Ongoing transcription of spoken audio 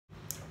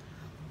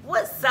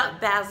What's up,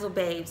 Basil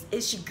Babes?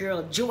 It's your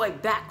girl Joy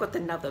back with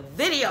another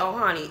video,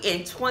 honey,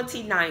 in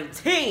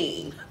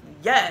 2019.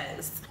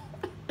 Yes.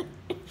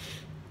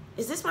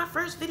 Is this my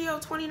first video of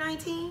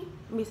 2019?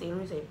 Let me see.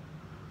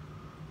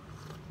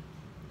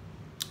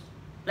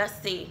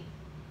 Let's see.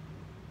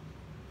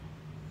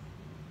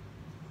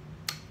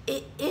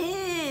 It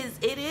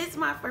is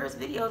my first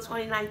video of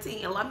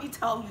 2019. And let me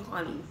tell you,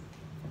 honey,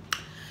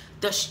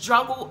 the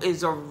struggle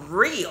is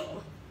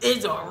real.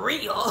 It's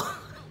real.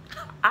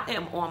 I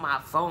am on my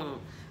phone.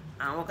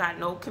 I don't got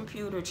no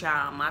computer,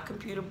 child. My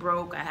computer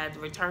broke. I had to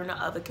return the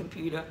other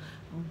computer.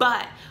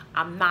 But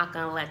I'm not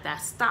going to let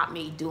that stop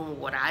me doing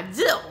what I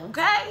do,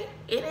 okay?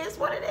 It is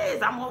what it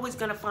is. I'm always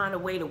going to find a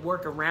way to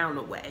work around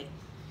the way.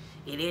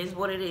 It is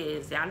what it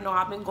is. I know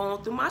I've been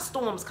going through my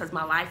storms because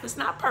my life is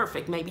not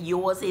perfect. Maybe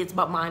yours is,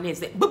 but mine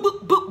isn't. Boop,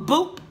 boop, boop,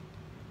 boop.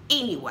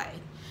 Anyway,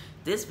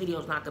 this video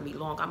is not going to be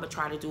long. I'm going to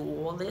try to do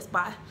all this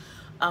by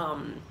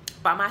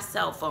my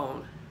cell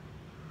phone.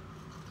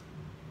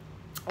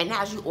 And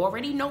as you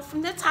already know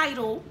from the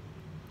title,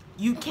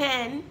 you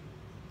can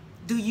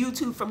do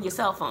YouTube from your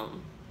cell phone.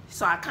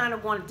 So I kind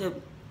of wanted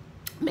to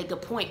make a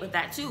point with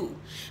that too.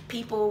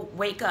 People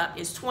wake up,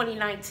 it's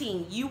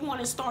 2019. You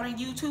want to start a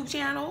YouTube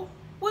channel?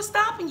 What's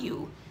stopping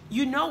you?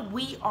 You know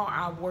we are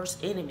our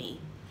worst enemy.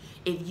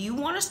 If you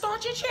want to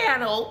start your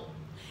channel,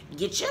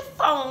 get your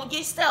phone,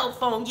 your cell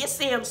phone, your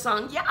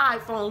Samsung, your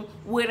iPhone,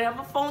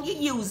 whatever phone you're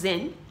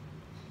using.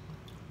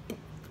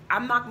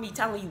 I'm not going to be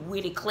telling you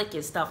where to click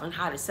and stuff and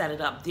how to set it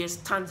up. There's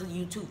tons of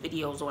YouTube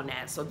videos on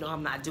that, so no,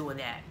 I'm not doing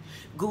that.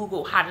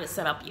 Google how to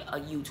set up a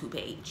YouTube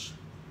page.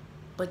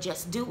 But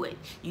just do it.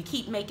 You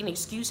keep making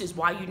excuses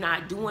why you're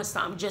not doing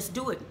something, just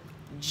do it.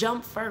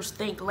 Jump first,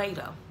 think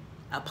later.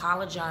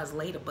 Apologize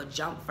later, but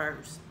jump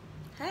first.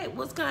 Hey,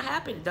 what's going to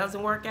happen? It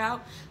doesn't work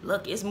out.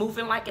 Look, it's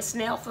moving like a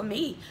snail for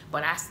me,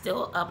 but I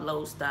still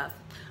upload stuff.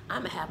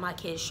 I'm going to have my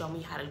kids show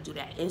me how to do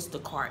that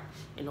Instacart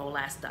and all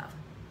that stuff.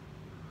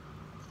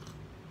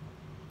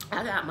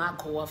 I got my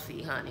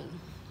coffee, honey.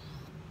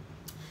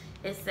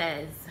 It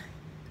says,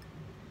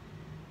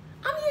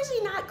 I'm usually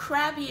not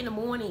crabby in the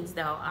mornings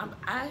though.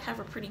 I have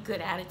a pretty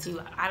good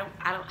attitude. I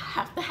don't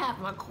have to have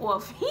my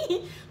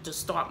coffee to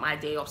start my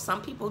day off.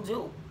 Some people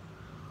do.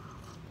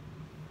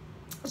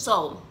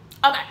 So,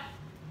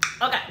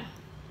 okay.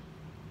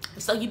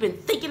 So you've been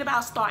thinking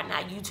about starting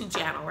that YouTube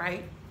channel,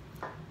 right?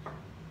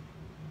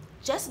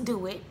 Just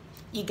do it.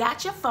 You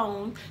got your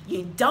phone.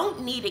 You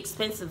don't need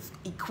expensive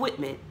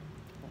equipment.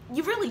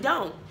 You really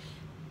don't.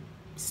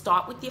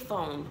 Start with your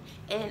phone.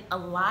 And a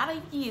lot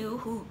of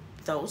you,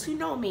 those who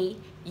know me,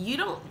 you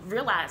don't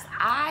realize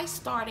I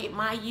started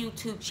my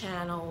YouTube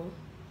channel,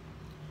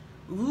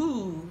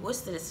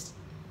 what's this?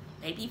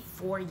 Maybe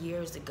 4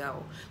 years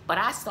ago. But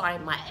I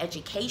started my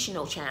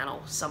educational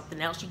channel,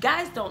 something else you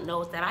guys don't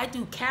know is that I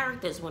do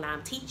characters when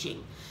I'm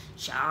teaching.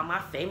 Child, my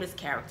famous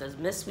characters,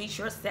 Miss Sweet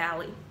Short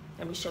Sally.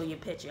 Let me show you a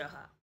picture of her.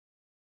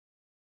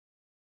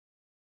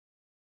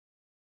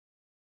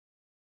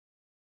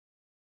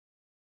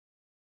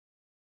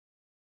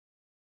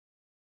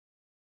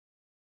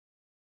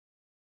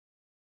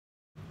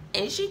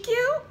 Ain't she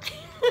cute?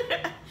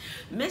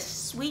 Miss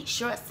Sweet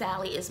Short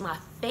Sally is my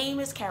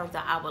famous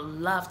character. I would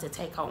love to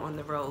take her on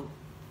the road.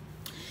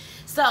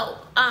 So,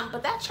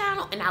 but that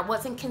channel, and I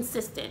wasn't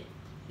consistent.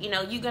 You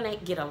know, you're going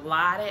to get a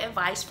lot of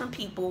advice from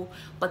people,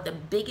 but the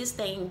biggest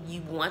thing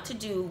you want to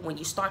do when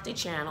you start the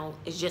channel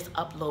is just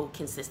upload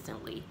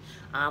consistently.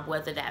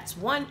 Whether that's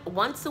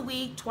once a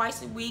week,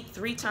 twice a week,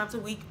 3 times a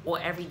week, or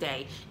every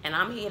day. And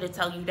I'm here to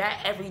tell you that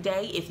every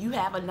day, if you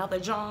have another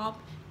job,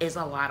 is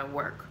a lot of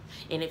work.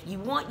 And if you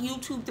want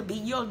YouTube to be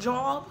your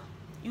job,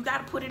 you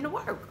got to put in the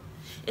work.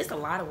 It's a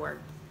lot of work.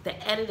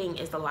 The editing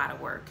is a lot of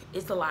work.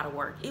 It's a lot of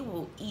work. It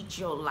will eat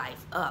your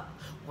life up.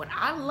 Would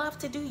I love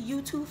to do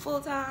YouTube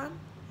full time?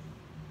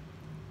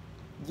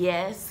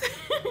 Yes.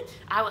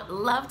 I would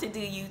love to do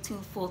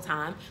YouTube full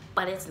time,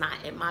 but it's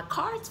not in my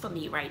cards for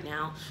me right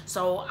now.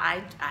 So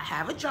I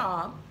have a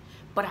job,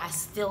 but I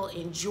still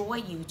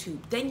enjoy YouTube.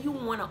 Then you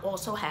want to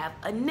also have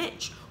a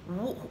niche.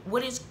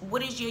 What is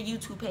your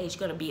YouTube page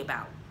going to be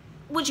about?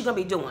 What you going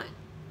to be doing?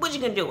 What you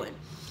going to be doing?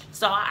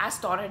 So I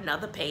started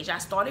another page. I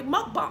started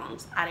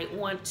mukbangs. I didn't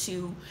want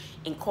to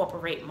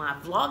incorporate my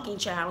vlogging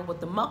channel with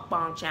the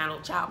mukbang channel.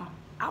 Child,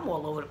 I'm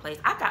all over the place.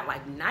 I got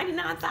like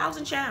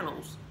 99,000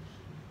 channels.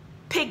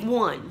 Pick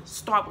one.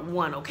 Start with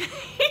one, okay?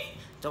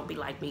 Don't be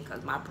like me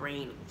because my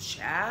brain,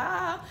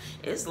 child,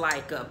 it's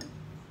like a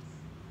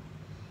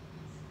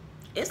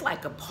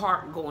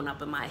park going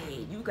up in my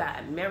head. You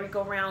got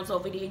merry-go-rounds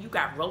over there. You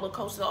got roller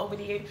coasters over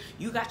there.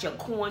 You got your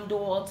corn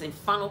dogs and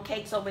funnel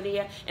cakes over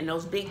there and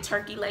those big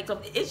turkey legs.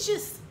 It's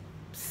just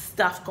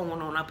stuff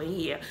going on up in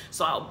here.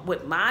 So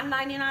with my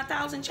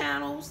 99,000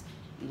 channels,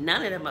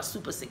 none of them are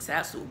super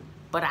successful.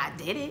 But I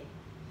did it.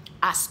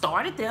 I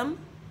started them.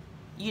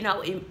 You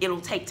know,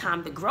 it'll take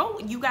time to grow.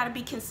 You got to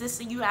be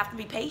consistent. You have to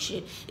be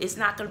patient. It's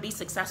not going to be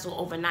successful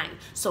overnight.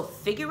 So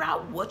figure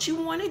out what you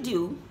want to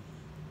do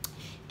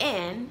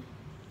and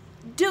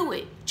Do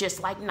it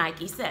just like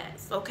Nike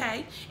says,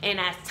 okay? And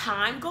as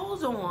time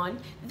goes on,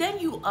 then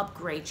you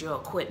upgrade your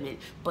equipment.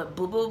 But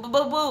boo boo boo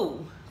boo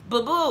boo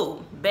boo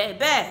boo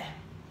baby.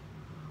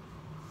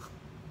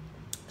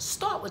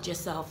 Start with your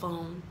cell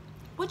phone.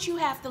 What you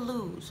have to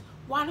lose?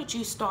 Why don't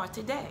you start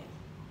today?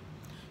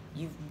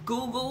 You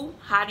Google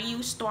how do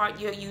you start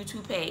your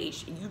YouTube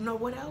page. You know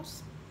what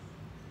else?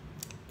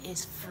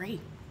 It's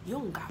free. You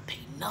don't gotta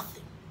pay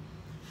nothing.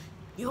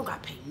 You don't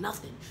gotta pay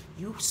nothing.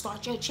 You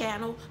start your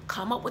channel,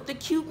 come up with a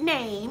cute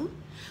name,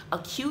 a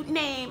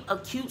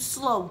cute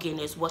slogan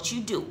is what you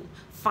do.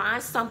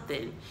 Find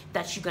something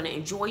that you're gonna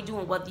enjoy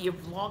doing, whether you're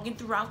vlogging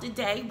throughout the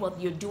day,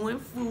 whether you're doing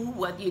food,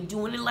 whether you're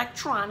doing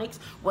electronics,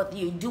 whether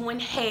you're doing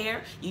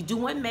hair, you're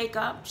doing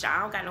makeup.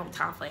 I don't got no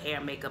time for hair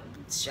and makeup.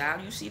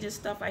 Child, you see this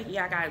stuff right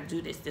here? I gotta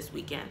do this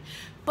weekend.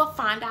 But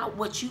find out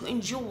what you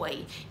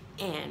enjoy,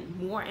 and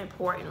more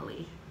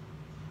importantly,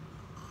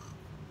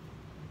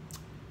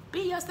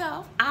 be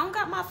yourself. I don't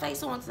got my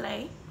face on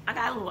today. I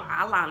got a little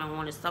eyeliner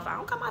on and stuff. I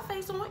don't got my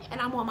face on,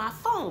 and I'm on my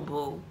phone,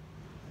 boo.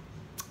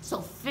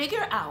 So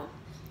figure out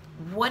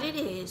what it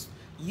is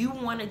you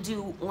want to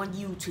do on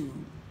YouTube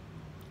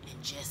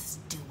and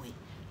just do it.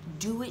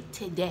 Do it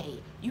today.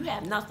 You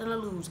have nothing to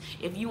lose.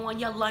 If you on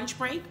your lunch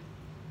break,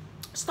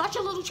 start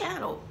your little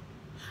channel.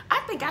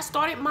 I think I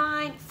started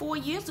mine 4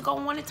 years ago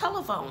on a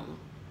telephone.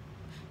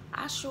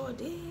 I sure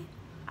did.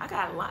 I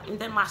got a lot, and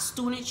then my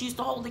students used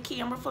to hold the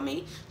camera for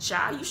me.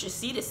 Child, you should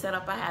see the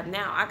setup I have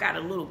now. I got a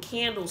little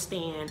candle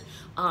stand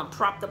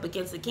propped up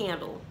against the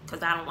candle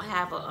because I don't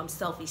have a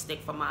selfie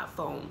stick for my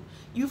phone.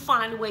 You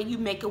find a way, you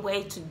make a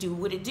way to do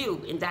what it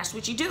do, and that's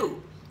what you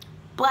do.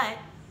 But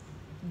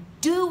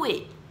do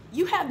it.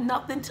 You have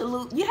nothing to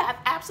lose. You have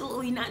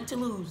absolutely nothing to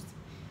lose.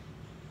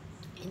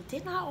 And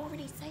didn't I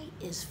already say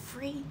it's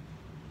free?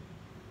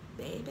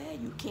 Baby,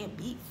 you can't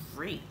beat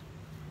free.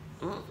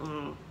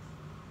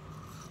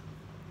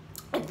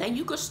 And then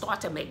you can start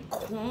to make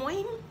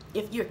coin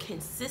if you're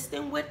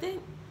consistent with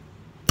it.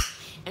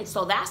 And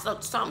so that's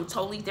something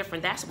totally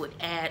different. That's with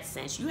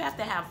AdSense. You have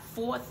to have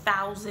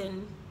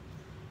 4,000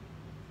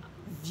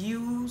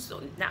 views,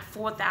 or not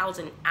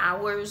 4,000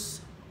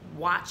 hours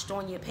watched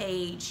on your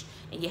page,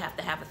 and you have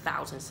to have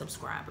 1,000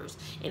 subscribers.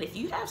 And if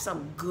you have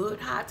some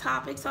good hot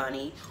topics,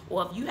 honey,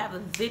 or if you have a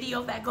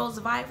video that goes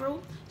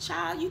viral,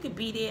 child, you could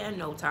be there in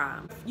no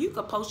time. You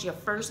could post your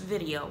first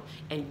video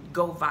and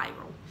go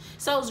viral.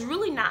 So it's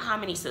really not how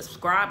many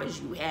subscribers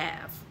you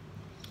have.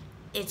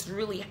 It's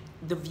really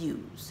the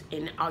views,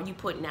 and are you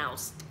putting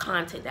out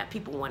content that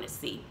people want to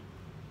see.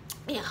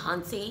 And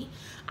Hunty,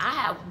 I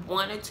have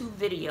 1 or 2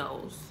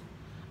 videos.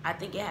 I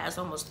think it has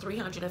almost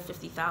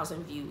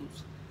 350,000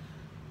 views.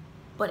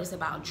 But it's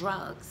about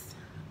drugs.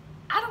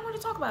 I don't want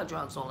to talk about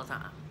drugs all the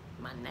time.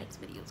 My next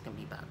video is going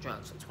to be about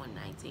drugs for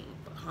 2019.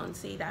 But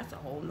Hunty, that's a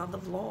whole nother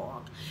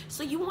vlog.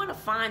 So you want to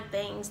find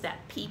things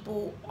that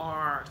people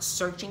are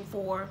searching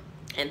for.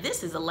 And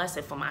this is a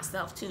lesson for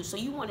myself too. So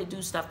you want to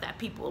do stuff that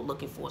people are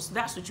looking for. So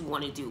that's what you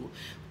want to do.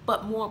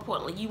 But more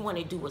importantly, you want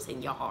to do what's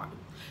in your heart.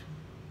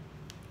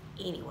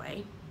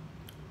 Anyway,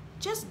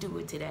 just do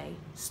it today.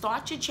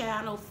 Start your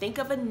channel. Think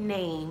of a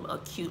name, a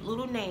cute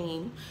little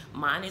name.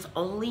 Mine is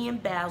Only in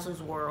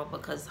Basil's World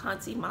because,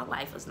 Hunty, my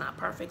life is not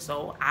perfect.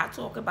 So I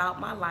talk about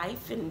my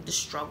life and the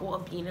struggle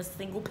of being a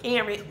single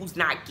parent who's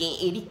not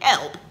getting any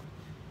help.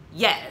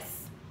 Yes.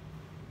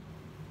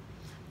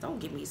 Don't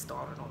get me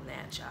started on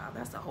that, child.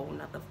 That's a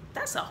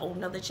whole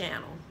nother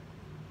channel.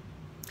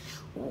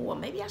 Or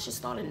maybe I should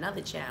start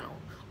another channel.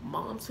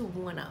 Moms who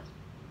wanna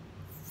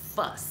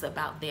fuss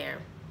about their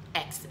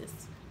exes.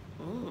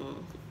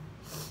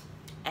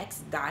 Ex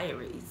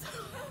diaries.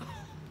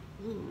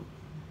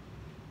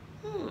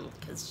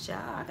 Cause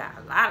child, I got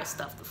a lot of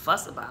stuff to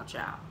fuss about,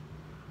 y'all.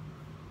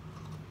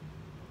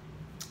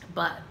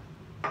 But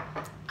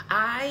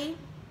I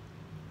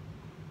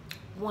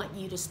want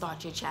you to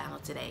start your channel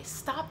today.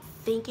 Stop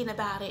thinking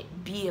about it,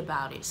 be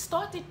about it.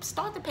 Start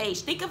the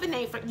page. Think of a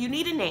name. You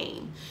need a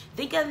name.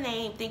 Think of a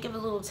name, think of a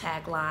little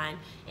tagline,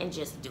 and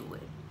just do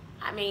it.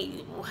 I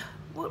mean,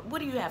 what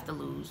do you have to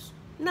lose?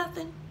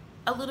 Nothing.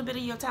 A little bit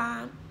of your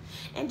time,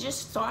 and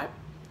just start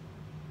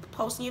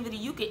posting your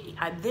video. You can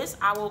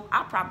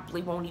I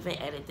probably won't even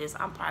edit this.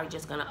 I'm probably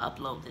just gonna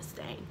upload this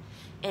thing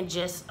and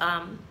just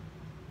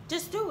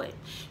do it.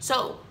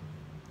 So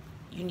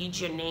you need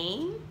your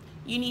name.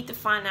 You need to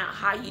find out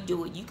how you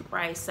do it. You could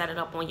probably set it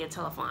up on your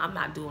telephone. I'm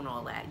not doing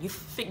all that. You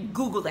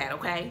Google that,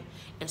 okay?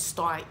 And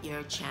start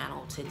your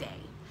channel today.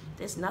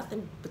 There's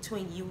nothing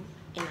between you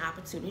and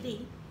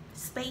opportunity.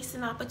 Space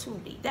and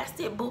opportunity. That's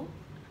it, boo.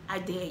 I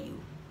dare you.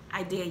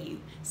 I dare you.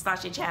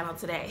 Start your channel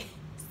today.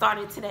 Start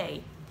it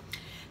today.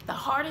 The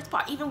hardest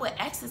part, even with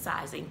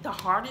exercising, the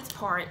hardest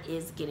part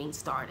is getting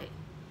started.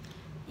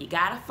 You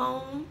got a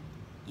phone,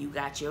 you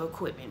got your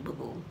equipment,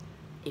 boo-boo.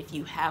 If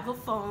you have a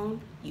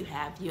phone, you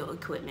have your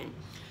equipment.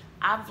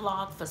 I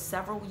vlogged for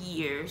several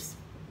years,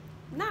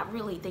 not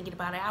really thinking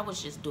about it. I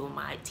was just doing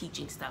my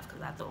teaching stuff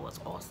because I thought it was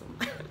awesome.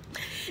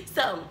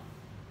 So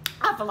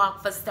I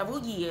vlogged for several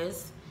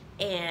years,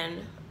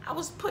 and I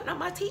was putting up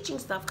my teaching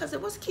stuff because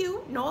it was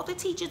cute. No other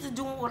teachers are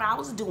doing what I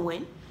was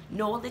doing.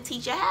 No other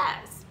teacher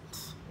has.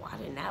 Why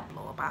didn't that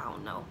blow up? I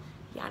don't know.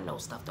 Yeah, I know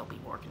stuff don't be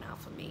working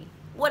out for me.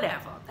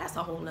 Whatever. That's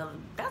a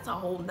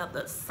whole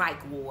nother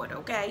psych ward,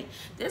 okay?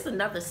 There's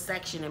another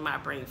section in my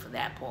brain for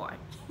that part.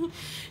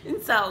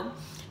 And so,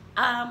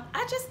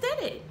 I just did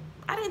it.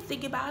 I didn't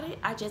think about it.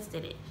 I just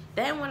did it.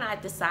 Then when I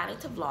decided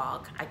to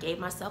vlog, I gave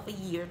myself a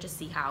year to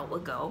see how it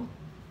would go.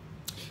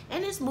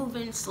 And it's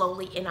moving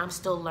slowly, and I'm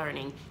still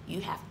learning.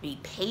 You have to be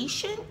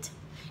patient,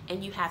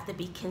 and you have to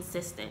be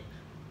consistent.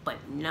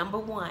 But number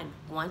one,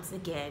 once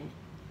again,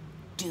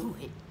 do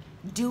it.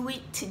 Do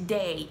it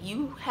today.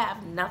 You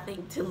have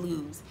nothing to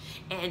lose.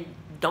 And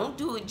don't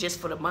do it just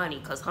for the money,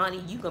 because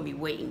honey, you're going to be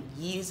waiting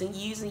years and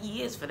years and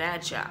years for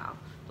that job.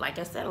 Like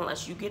I said,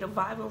 unless you get a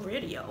viral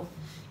video,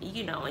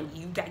 you know, and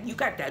you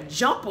got that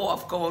jump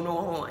off going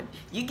on.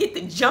 You get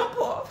the jump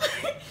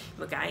off.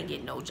 Look, I ain't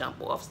getting no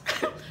jump offs.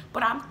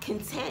 But I'm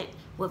content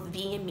with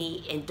being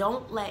me, and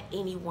don't let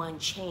anyone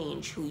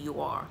change who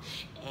you are.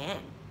 And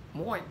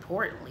more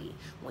importantly,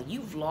 when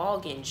you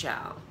vlogging,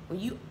 child,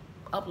 when you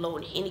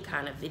upload any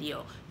kind of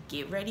video,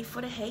 get ready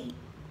for the hate.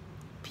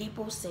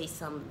 People say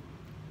some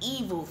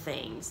evil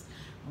things,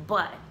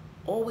 but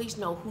always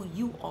know who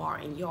you are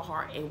in your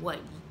heart and what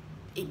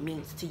it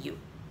means to you.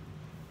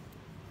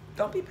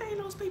 Don't be paying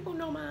those people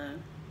no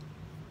mind.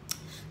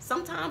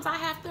 Sometimes I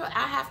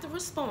have to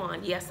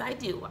respond. Yes, I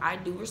do. I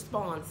do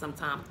respond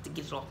sometimes to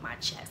get it off my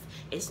chest.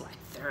 It's like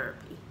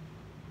therapy.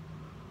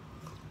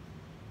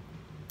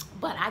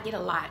 But I get a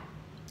lot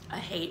of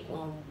hate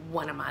on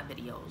one of my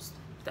videos.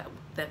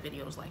 That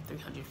video is like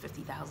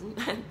 350,000.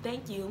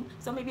 Thank you.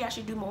 So maybe I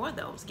should do more of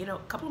those. Get a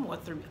couple more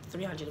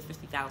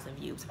 350,000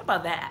 views. How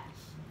about that?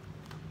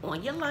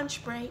 On your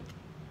lunch break,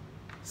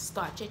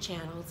 start your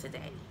channel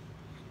today.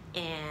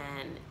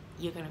 And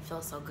you're gonna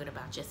feel so good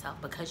about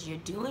yourself because you're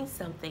doing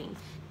something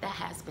that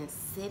has been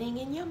sitting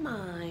in your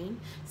mind,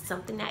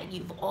 something that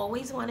you've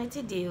always wanted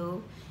to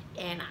do,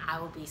 and I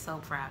will be so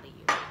proud of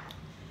you.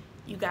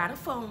 You got a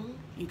phone,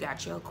 you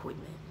got your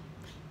equipment.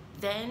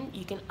 Then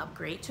you can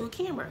upgrade to a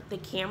camera. The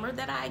camera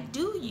that I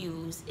do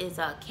use is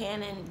a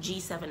Canon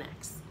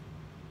G7X.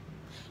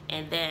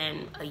 And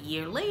then a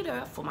year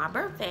later, for my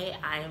birthday,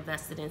 I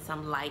invested in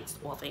some lights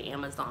off of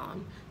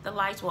Amazon. The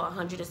lights were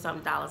 $100 and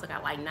something. I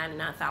got like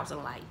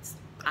 99,000 lights.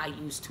 I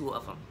used 2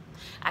 of them.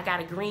 I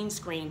got a green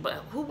screen,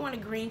 but who want a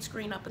green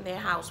screen up in their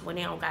house when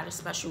they don't got a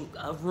special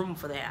room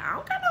for that? I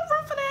don't got no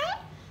room for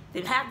that.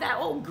 They have that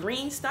old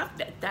green stuff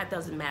that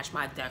doesn't match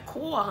my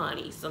decor,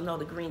 honey. So no,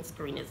 the green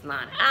screen is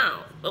not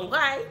out.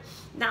 Okay.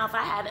 Now, if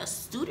I had a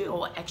studio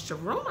or extra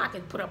room, I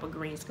could put up a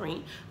green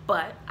screen.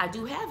 But I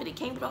do have it. It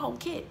came with a whole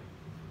kit.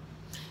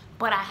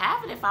 But I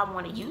have it if I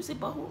want to use it.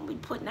 But who will be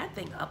putting that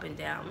thing up and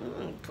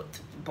down? Put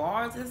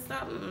bars and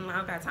stuff. I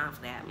don't got time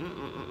for that.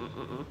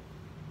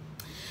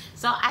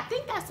 So I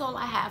think that's all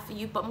I have for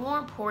you. But more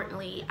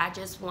importantly, I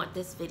just want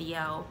this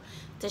video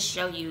to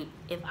show you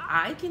if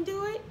I can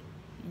do it,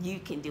 you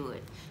can do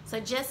it. So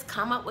just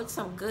come up with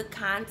some good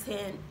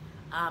content.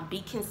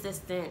 Be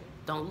consistent.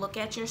 Don't look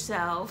at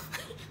yourself.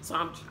 So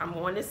I'm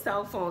on this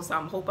cell phone, so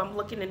I hope I'm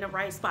looking in the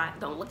right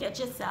spot. Don't look at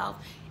yourself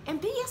and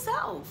be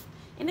yourself.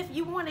 And if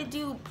you want to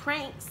do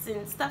pranks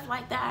and stuff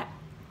like that,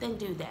 then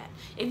do that.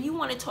 If you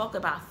want to talk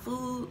about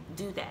food,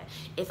 do that.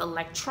 If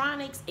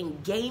electronics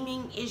and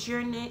gaming is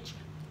your niche,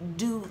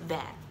 do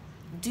that.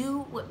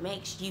 Do what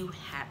makes you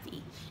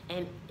happy.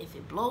 And if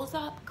it blows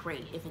up,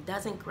 great. If it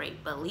doesn't,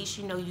 great. But at least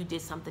you know you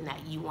did something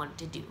that you wanted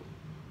to do.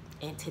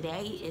 And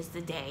today is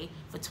the day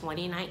for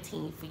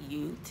 2019 for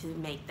you to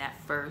make that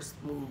first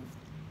move.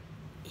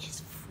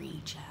 It's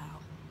free,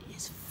 child.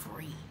 It's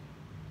free.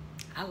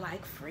 I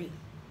like free.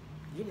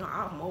 You know,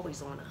 I'm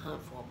always on the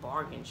hunt for a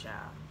bargain,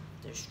 child.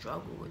 The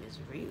struggle is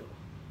real.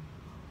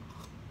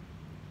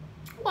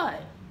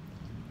 What?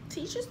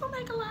 Teachers don't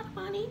make a lot of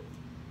money.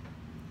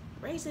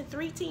 Raising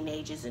 3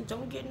 teenagers and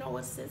don't get no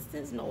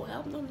assistance, no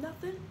help, no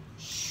nothing.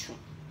 Shoo.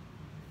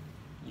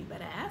 You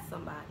better ask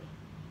somebody.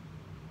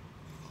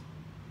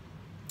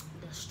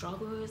 The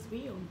struggle is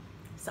real.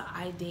 So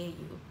I dare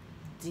you.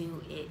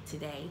 Do it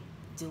today.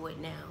 Do it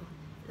now.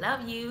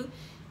 Love you.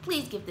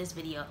 Please give this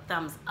video a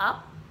thumbs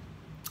up.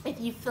 If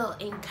you feel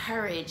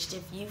encouraged,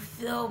 if you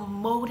feel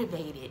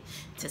motivated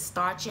to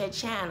start your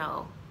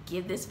channel,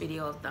 give this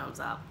video a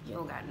thumbs up. You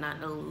don't got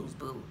nothing to lose,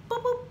 boo.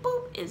 Boop, boop,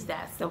 boop. It's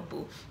that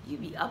simple. You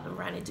be up and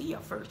running, do your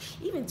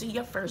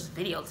first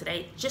video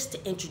today just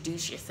to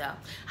introduce yourself.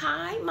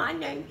 Hi, my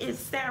name is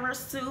Sarah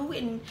Sue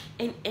and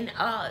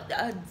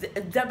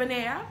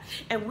Debonair,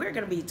 and we're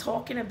gonna be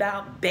talking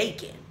about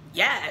bacon.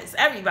 Yes,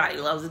 everybody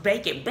loves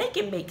bacon.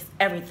 Bacon makes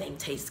everything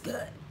taste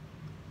good.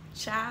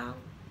 Child,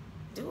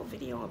 do a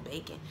video on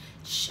bacon.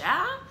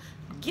 Child,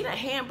 get a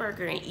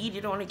hamburger and eat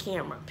it on the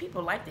camera.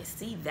 People like to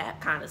see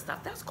that kind of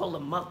stuff. That's called a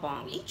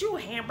mukbang. Eat you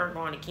a hamburger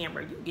on the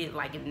camera. You get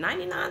like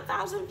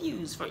 99,000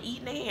 views for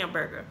eating a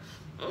hamburger.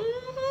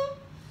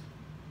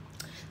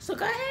 So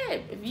go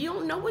ahead. If you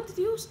don't know what to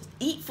do,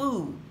 eat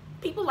food.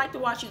 People like to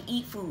watch you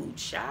eat food.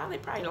 Child, they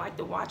probably like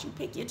to watch you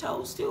pick your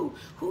toes too.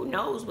 Who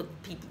knows what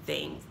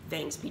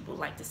things people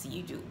like to see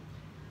you do.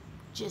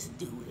 Just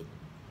do it.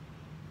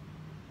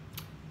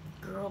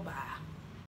 Girl, bye.